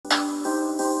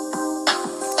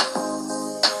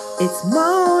It's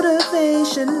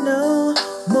motivational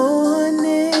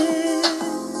morning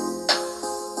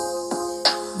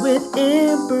with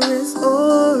Empress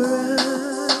Aura.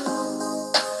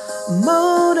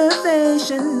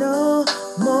 Motivational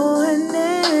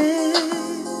morning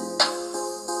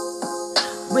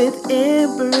with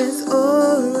Empress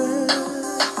Aura.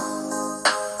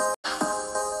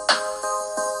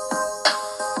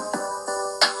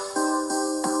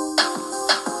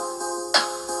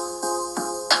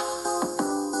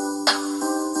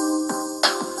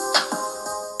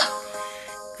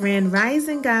 Grand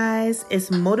Rising, guys. It's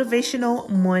Motivational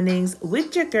Mornings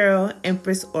with your girl,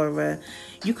 Empress Aura.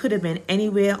 You could have been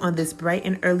anywhere on this bright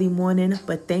and early morning,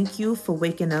 but thank you for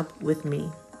waking up with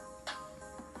me.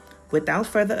 Without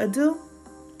further ado,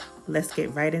 let's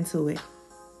get right into it.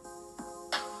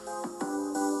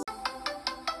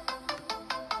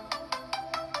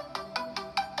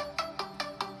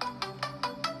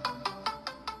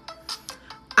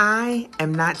 I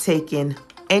am not taking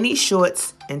any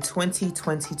shorts in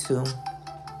 2022.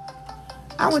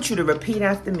 I want you to repeat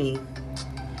after me.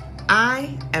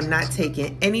 I am not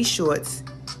taking any shorts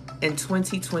in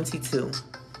 2022.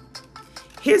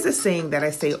 Here's a saying that I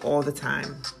say all the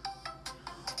time.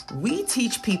 We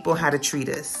teach people how to treat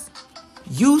us.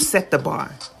 You set the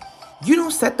bar. You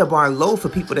don't set the bar low for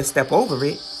people to step over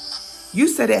it. You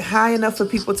set it high enough for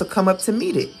people to come up to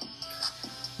meet it.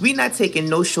 We're not taking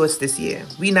no shorts this year.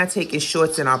 We're not taking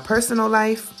shorts in our personal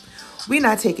life. We're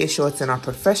not taking shorts in our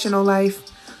professional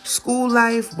life, school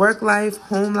life, work life,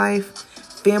 home life,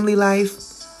 family life,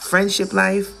 friendship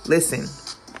life. Listen,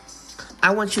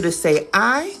 I want you to say,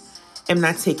 I am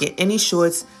not taking any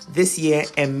shorts this year,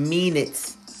 and mean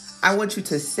it. I want you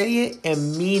to say it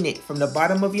and mean it from the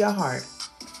bottom of your heart.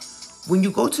 When you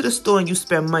go to the store and you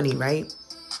spend money, right?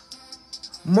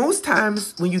 Most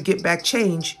times when you get back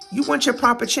change, you want your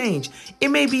proper change. It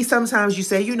may be sometimes you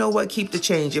say, you know what, keep the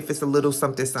change if it's a little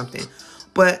something, something.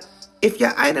 But if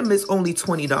your item is only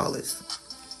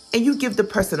 $20 and you give the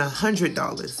person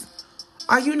 $100,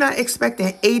 are you not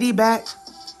expecting 80 back?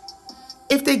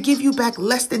 If they give you back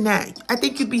less than that, I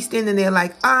think you'd be standing there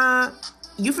like,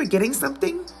 you forgetting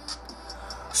something?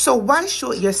 So why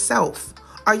short yourself?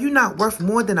 Are you not worth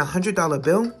more than $100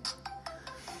 bill?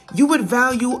 You would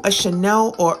value a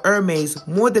Chanel or Hermes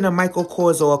more than a Michael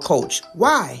Kors or a Coach.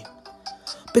 Why?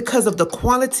 Because of the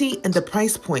quality and the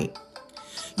price point.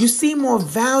 You see more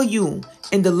value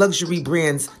in the luxury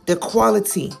brands, the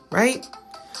quality, right?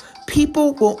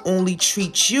 People will only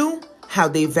treat you how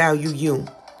they value you.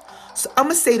 So I'm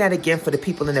going to say that again for the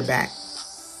people in the back.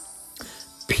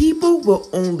 People will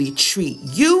only treat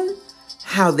you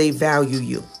how they value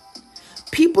you.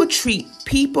 People treat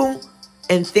people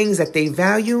and things that they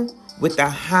value with a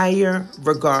higher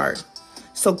regard.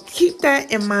 So keep that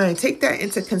in mind. Take that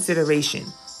into consideration.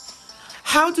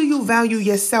 How do you value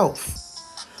yourself?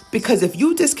 Because if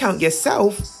you discount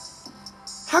yourself,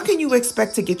 how can you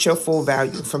expect to get your full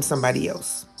value from somebody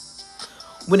else?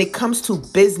 When it comes to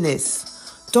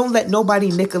business, don't let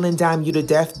nobody nickel and dime you to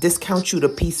death, discount you to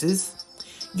pieces.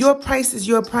 Your price is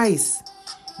your price.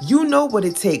 You know what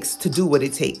it takes to do what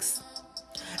it takes.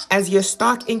 As your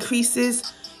stock increases,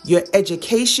 your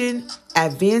education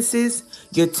advances,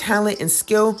 your talent and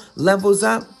skill levels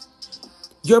up,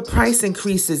 your price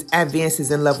increases,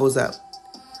 advances, and levels up.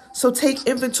 So take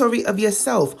inventory of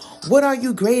yourself. What are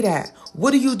you great at?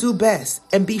 What do you do best?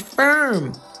 And be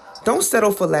firm. Don't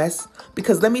settle for less,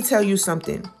 because let me tell you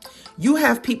something. You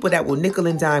have people that will nickel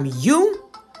and dime you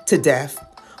to death,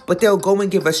 but they'll go and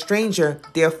give a stranger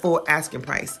their full asking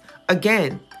price.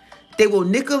 Again, they will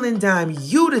nickel and dime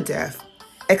you to death,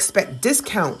 expect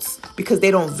discounts because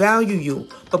they don't value you,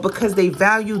 but because they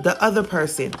value the other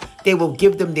person, they will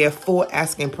give them their full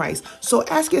asking price. So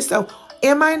ask yourself,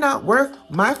 am I not worth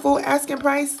my full asking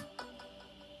price?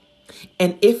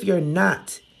 And if you're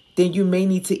not, then you may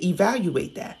need to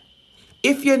evaluate that.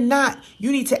 If you're not,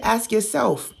 you need to ask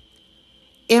yourself,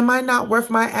 am I not worth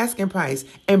my asking price?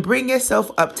 And bring yourself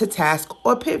up to task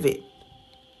or pivot.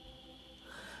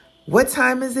 What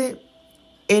time is it?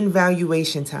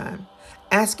 Evaluation time.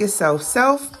 Ask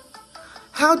yourself,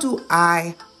 how do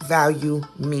I value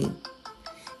me?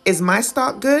 Is my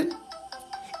stock good?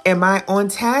 Am I on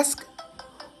task?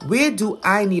 Where do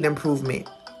I need improvement?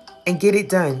 And get it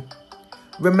done.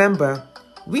 Remember,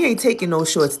 we ain't taking no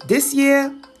shorts this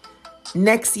year,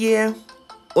 next year,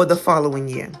 or the following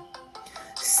year.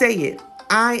 Say it.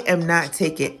 I am not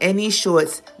taking any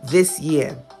shorts this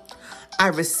year. I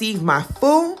receive my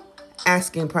full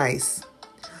asking price.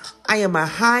 I am a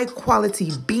high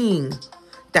quality being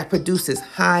that produces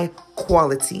high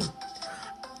quality.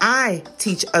 I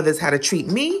teach others how to treat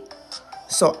me,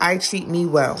 so I treat me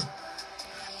well.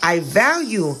 I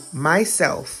value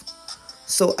myself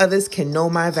so others can know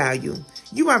my value.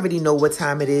 You already know what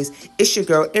time it is. It's your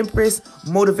girl, Empress,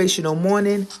 Motivational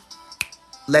Morning.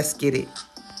 Let's get it.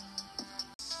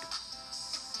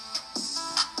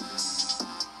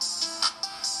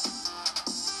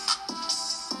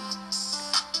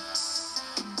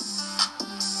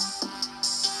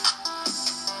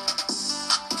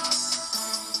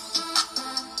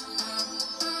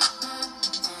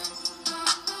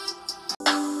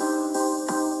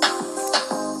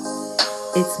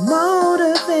 It's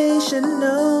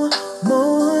motivational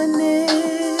morning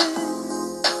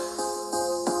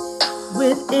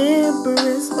with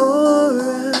Empress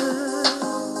Aura.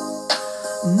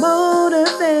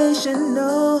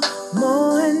 Motivational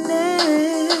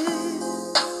morning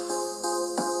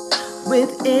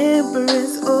with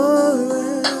Empress Aura.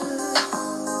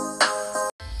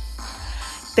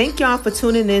 Thank y'all for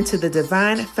tuning in to the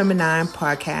Divine Feminine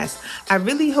podcast. I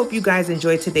really hope you guys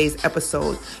enjoyed today's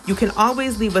episode. You can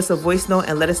always leave us a voice note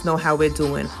and let us know how we're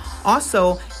doing.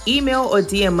 Also, email or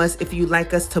DM us if you'd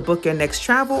like us to book your next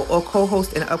travel or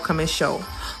co-host an upcoming show.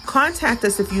 Contact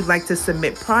us if you'd like to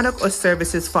submit product or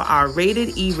services for our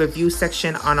Rated E review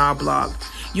section on our blog.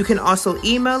 You can also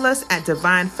email us at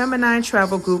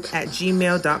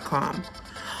divinefemininetravelgroup@gmail.com.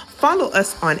 Follow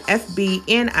us on FB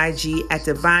and IG at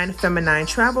Divine Feminine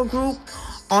Travel Group.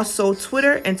 Also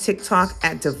Twitter and TikTok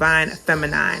at Divine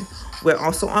Feminine. We're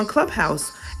also on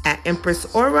Clubhouse at Empress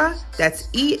Aura. That's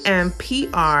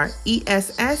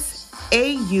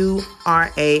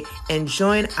EMPRESSAURA. And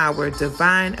join our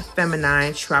Divine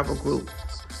Feminine Travel Group.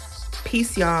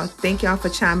 Peace, y'all. Thank y'all for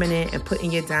chiming in and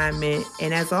putting your dime in.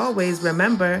 And as always,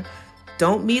 remember,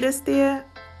 don't meet us there,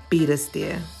 beat us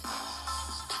there.